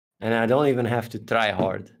I don't even have to try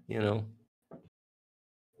hard, you know.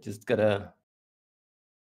 Just gotta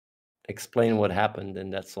explain what happened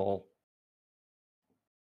and that's all.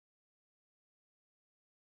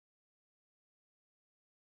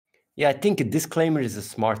 Yeah, I think a disclaimer is a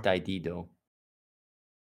smart idea though.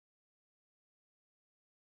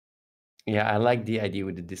 Yeah, I like the idea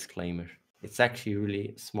with the disclaimer. It's actually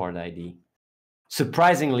really a smart idea.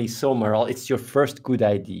 Surprisingly so, Maral, it's your first good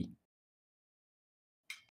idea.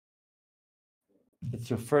 It's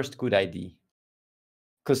your first good idea.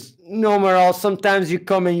 Because no, Maral, sometimes you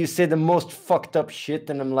come and you say the most fucked up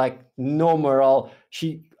shit, and I'm like, no, Maral.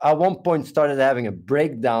 She at one point started having a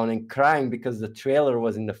breakdown and crying because the trailer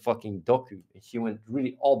was in the fucking docu. And she went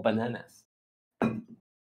really all bananas.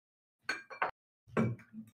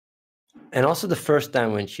 And also the first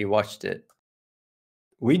time when she watched it,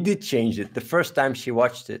 we did change it. The first time she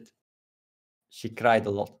watched it, she cried a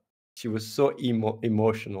lot. She was so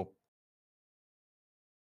emotional.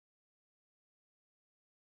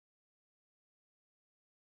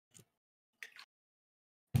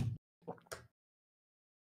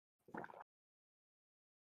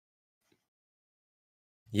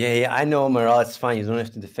 Yeah, I know, Maral. It's fine. You don't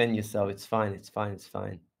have to defend yourself. It's fine. It's fine. It's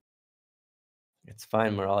fine. It's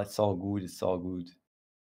fine, Maral. It's all good. It's all good.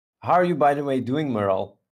 How are you, by the way, doing,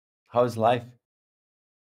 Maral? How's life?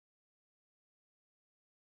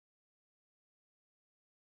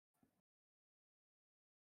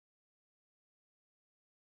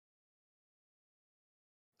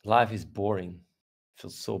 Life is boring.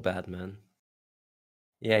 Feels so bad, man.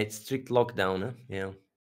 Yeah, it's strict lockdown, huh? Yeah.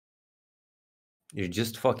 You're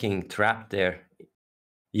just fucking trapped there.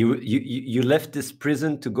 You left this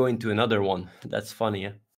prison to go into another one. That's funny,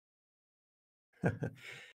 yeah.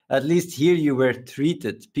 At least here you were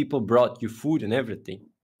treated. People brought you food and everything.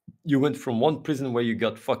 You went from one prison where you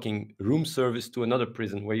got fucking room service to another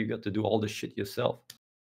prison where you got to do all the shit yourself.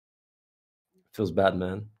 Feels bad,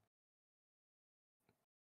 man.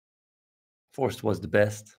 Forced was the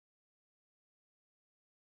best.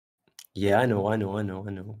 Yeah, I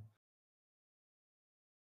know.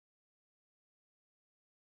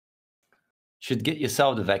 Should get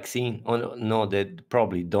yourself the vaccine. Oh, no, they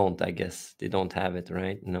probably don't, I guess. They don't have it,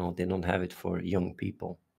 right? No, they don't have it for young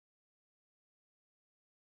people.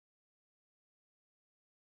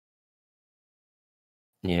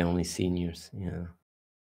 Yeah, only seniors, yeah.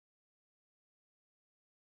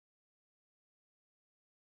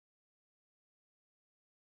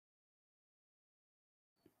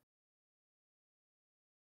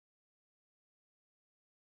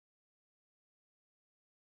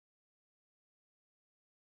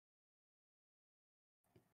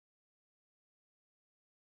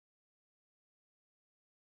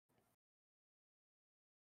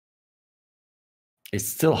 It's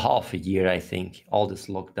still half a year, I think. All this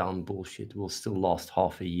lockdown bullshit will still last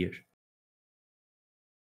half a year.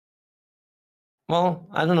 Well,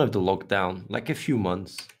 I don't know if the lockdown, like a few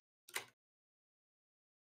months.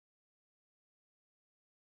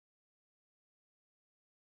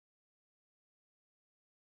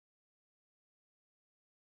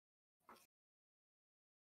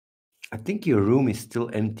 I think your room is still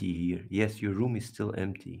empty here. Yes, your room is still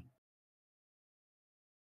empty.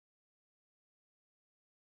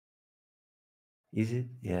 Is it?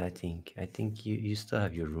 Yeah, I think you still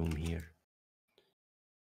have your room here.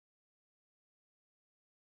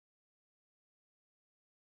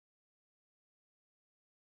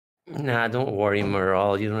 Nah, don't worry,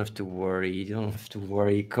 Moral. You don't have to worry. You don't have to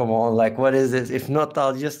worry. Come on, like, what is this? If not,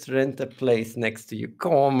 I'll just rent a place next to you.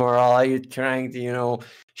 Come on, Moral. Are you trying to,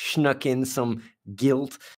 snuck in some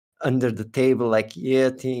guilt under the table? Like, yeah,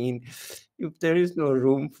 teen, if there is no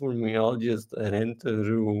room for me, I'll just rent a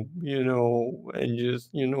room, and just,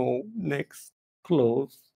 next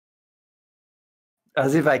close.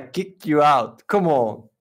 As if I kicked you out. Come on.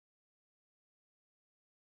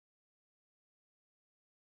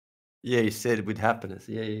 Yeah, you said it with happiness.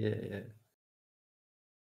 Yeah.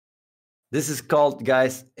 This is called,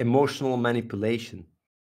 guys, emotional manipulation.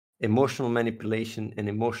 Emotional manipulation and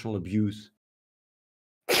emotional abuse.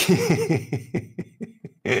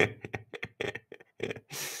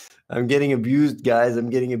 I'm getting abused, guys. I'm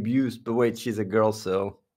getting abused. But wait, she's a girl,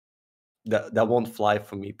 so that won't fly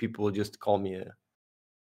for me. People will just call me a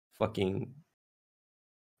fucking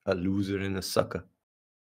a loser and a sucker.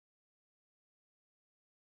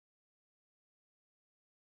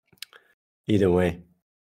 Either way.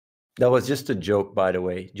 That was just a joke, by the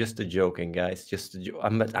way. Just a joking, guys. Just a joke.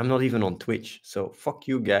 I'm not even on Twitch, so fuck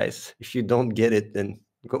you guys. If you don't get it, then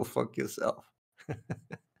go fuck yourself.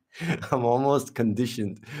 I'm almost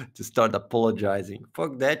conditioned to start apologizing.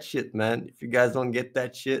 Fuck that shit, man. If you guys don't get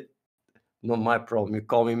that shit, not my problem. You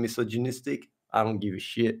call me misogynistic, I don't give a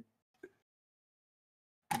shit.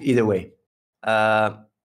 Either way, I'm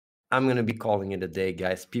gonna be calling it a day,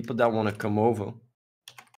 guys. People that want to come over,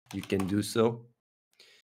 you can do so.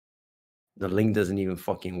 The link doesn't even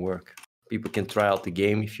fucking work. People can try out the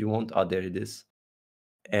game if you want. Oh, there it is.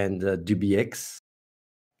 And DBX,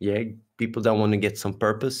 yeah, people that want to get some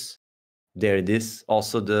purpose, there it is.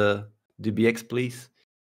 Also the DBX, please.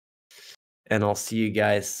 And I'll see you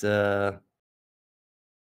guys,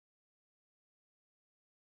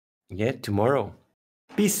 tomorrow.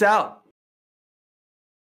 Peace out.